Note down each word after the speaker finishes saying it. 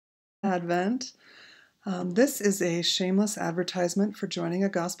Advent. This is a shameless advertisement for joining a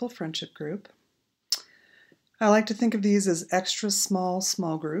gospel friendship group. I like to think of these as extra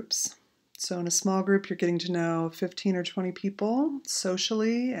small groups. So in a small group, you're getting to know 15 or 20 people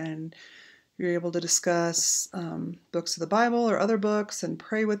socially, and you're able to discuss books of the Bible or other books and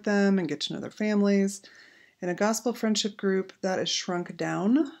pray with them and get to know their families. In a gospel friendship group, that is shrunk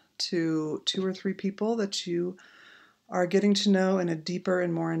down to 2 or 3 people that you are getting to know in a deeper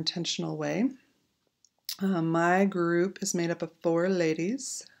and more intentional way. My group is made up of 4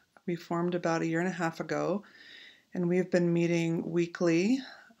 ladies. We formed about a year and a half ago, and we've been meeting weekly,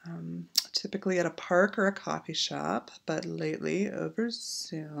 typically at a park or a coffee shop, but lately over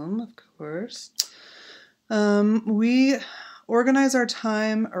Zoom, of course. We organize our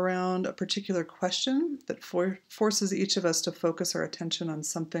time around a particular question that forces each of us to focus our attention on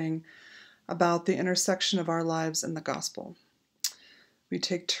something about the intersection of our lives and the gospel. We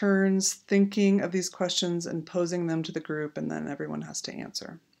take turns thinking of these questions and posing them to the group, and then everyone has to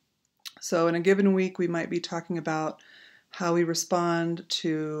answer. So in a given week, we might be talking about how we respond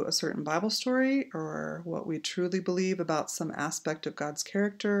to a certain Bible story, or what we truly believe about some aspect of God's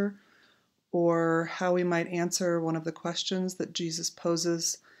character, or how we might answer one of the questions that Jesus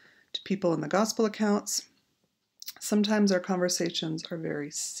poses to people in the gospel accounts. Sometimes our conversations are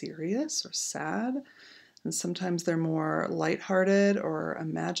very serious or sad, and sometimes they're more lighthearted or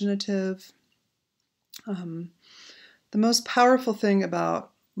imaginative. The most powerful thing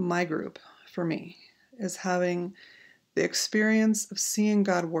about my group, for me, is having the experience of seeing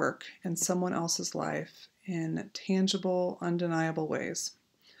God work in someone else's life in tangible, undeniable ways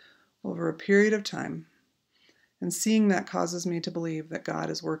over a period of time. And seeing that causes me to believe that God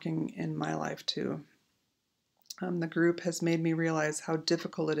is working in my life too. The group has made me realize how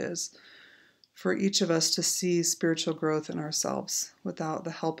difficult it is for each of us to see spiritual growth in ourselves without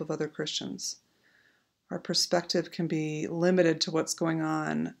the help of other Christians. Our perspective can be limited to what's going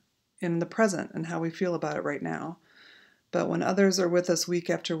on in the present and how we feel about it right now. But when others are with us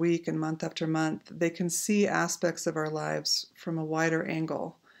week after week and month after month, they can see aspects of our lives from a wider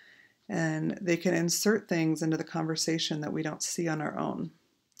angle, and they can insert things into the conversation that we don't see on our own.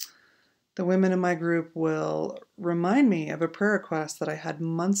 The women in my group will remind me of a prayer request that I had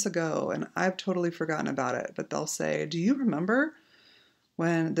months ago, and I've totally forgotten about it. But they'll say, "Do you remember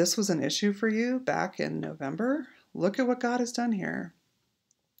when this was an issue for you back in November? Look at what God has done here."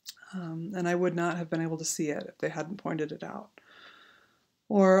 And I would not have been able to see it if they hadn't pointed it out.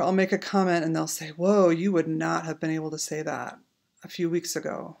 Or I'll make a comment and they'll say, "Whoa, you would not have been able to say that a few weeks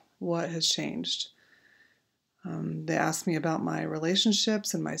ago. What has changed?" They ask me about my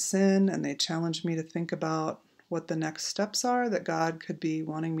relationships and my sin, and they challenge me to think about what the next steps are that God could be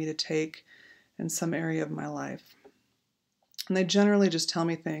wanting me to take in some area of my life. And they generally just tell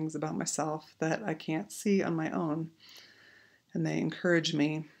me things about myself that I can't see on my own, and they encourage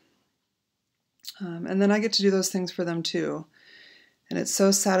me. And then I get to do those things for them too. And it's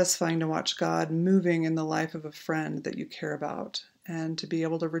so satisfying to watch God moving in the life of a friend that you care about, and to be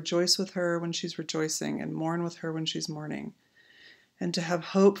able to rejoice with her when she's rejoicing and mourn with her when she's mourning, and to have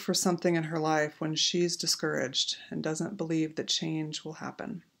hope for something in her life when she's discouraged and doesn't believe that change will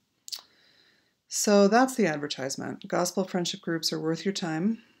happen. So that's the advertisement. Gospel friendship groups are worth your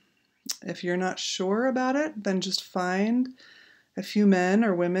time. If you're not sure about it, then just find a few men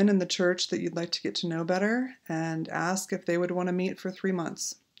or women in the church that you'd like to get to know better and ask if they would want to meet for 3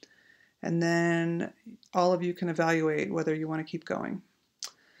 months. And then all of you can evaluate whether you want to keep going.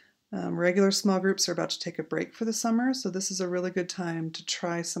 Regular small groups are about to take a break for the summer, so this is a really good time to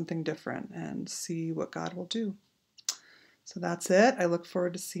try something different and see what God will do. So that's it. I look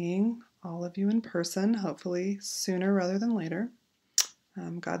forward to seeing all of you in person, hopefully sooner rather than later.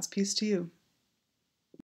 God's peace to you.